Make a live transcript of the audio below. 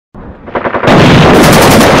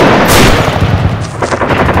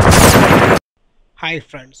Hi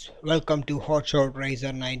friends, welcome to Hotshot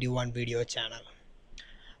Racer 91 video channel.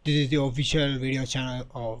 This is the official video channel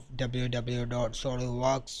of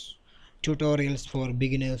www.solidworks tutorials for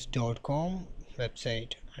beginners.com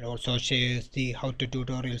website, and also shares the how-to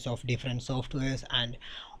tutorials of different softwares and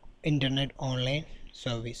internet online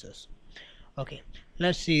services. Okay,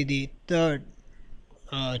 let's see the third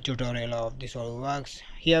tutorial of the SolidWorks.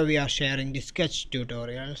 Here we are sharing the sketch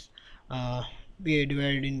tutorials. We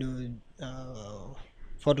divided into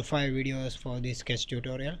 4 to 5 videos for the sketch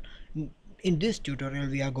tutorial. In this tutorial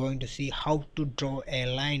we are going to see how to draw a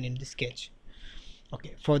line in the sketch.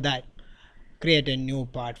 Okay, for that create a new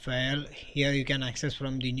part file. Here you can access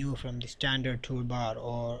from the standard toolbar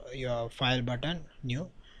or your file button new.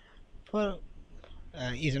 For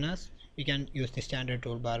easiness, we can use the standard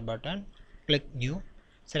toolbar button. Click new,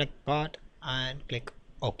 select part and click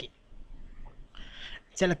OK.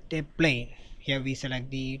 Select a plane. Here we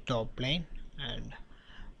select the top plane and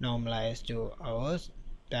normalize to ours.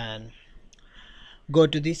 Then go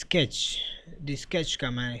to the sketch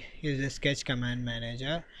command. Use the sketch command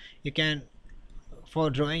manager. You can,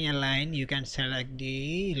 for drawing a line, you can select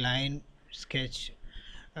the line sketch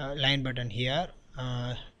line button here.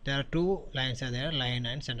 There are two lines are there, line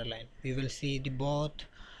and center line. We will see the both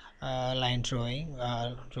line drawing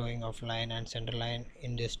of line and center line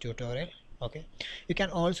in this tutorial. Okay, you can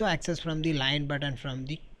also access from the line button from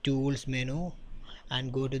the tools menu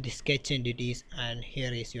and go to the sketch entities, and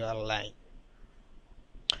here is your line.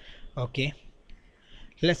 Okay,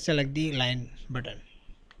 let's select the line button,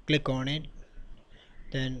 click on it,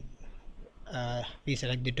 then we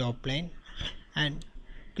select the top plane and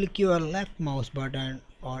click your left mouse button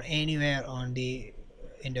or anywhere on the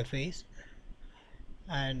interface,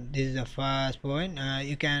 and this is the first point.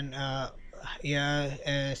 You can here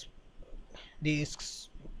this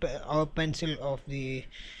our pencil of the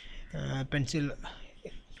pencil,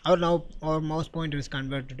 our mouse pointer is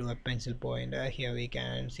converted to a pencil pointer. Here we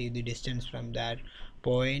can see the distance from that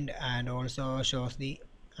point and also shows the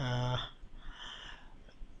uh,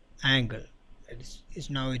 angle. It's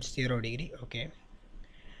now it's 0 degree. Okay,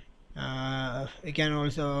 we can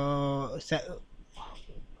also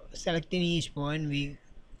selecting each point. We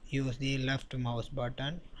use the left mouse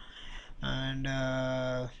button, and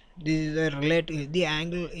this is the relative, the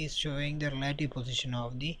angle is showing the relative position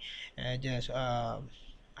of the just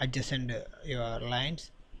adjacent your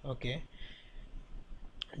lines. Okay,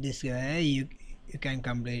 this way you can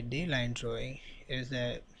complete the line drawing. Is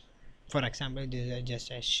a, for example, this is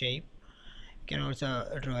just a shape. You can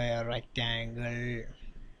also draw a rectangle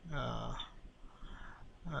uh,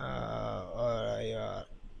 or your,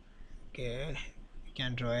 okay, you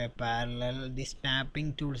can draw a parallel. The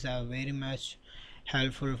snapping tools are very much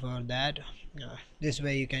helpful for that. This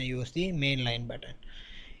way you can use the main line button.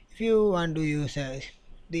 If you want to use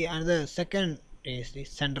the another second is the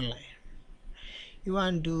center line. You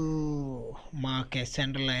want to mark a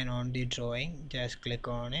center line on the drawing, just click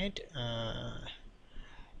on it.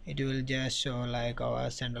 It will just show like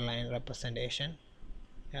our center line representation,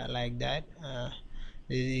 like that.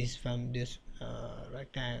 This is from this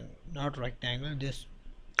rectangle, not rectangle, this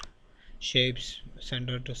shapes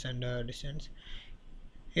center to center distance.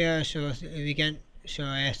 Here shows we can show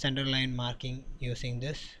a center line marking using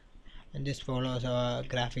this, and this follows our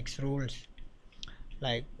graphics rules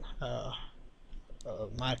like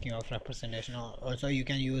marking of representation. Also you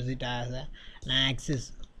can use it as an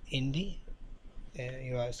axis in the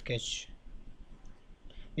your sketch,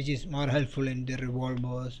 which is more helpful in the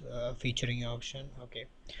revolvers featuring option. Okay,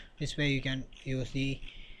 this way you can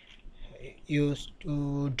use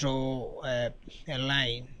to draw a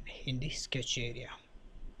line in the sketch area,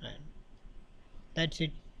 and that's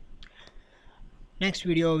it. Next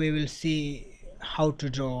video we will see how to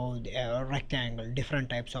draw a rectangle, different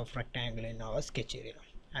types of rectangle in our sketch area,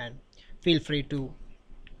 and feel free to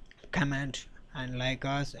comment and like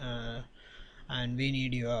us, and we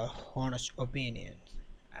need your honest opinions.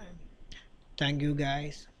 And thank you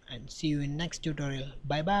guys, and see you in next tutorial.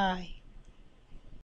 Bye bye.